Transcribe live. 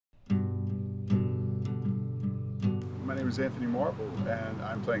My name is Anthony Marble, and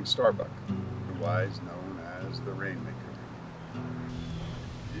I'm playing Starbuck, otherwise known as the Rainmaker.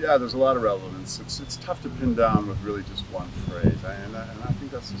 Yeah, there's a lot of relevance. It's tough to pin down with really just one phrase, and I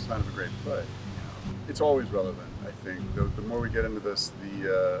think that's the sign of a great play. You know, it's always relevant. I think the more we get into this,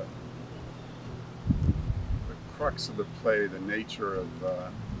 the crux of the play, the nature of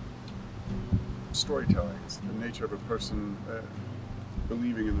storytelling, it's the nature of a person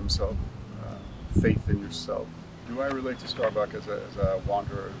believing in themselves, faith in yourself. Do I relate to Starbuck as a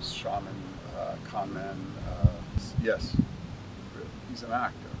wanderer, shaman, con man? Yes, he's an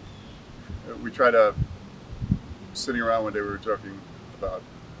actor. We try to, sitting around one day, we were joking about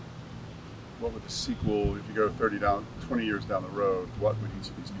what would the sequel, if you go 20 years down the road, what would each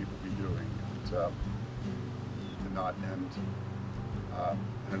of these people be doing? And to not end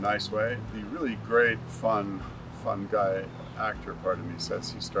in a nice way. The really great, fun guy, actor part of me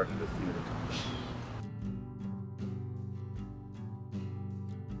says he started a theater company.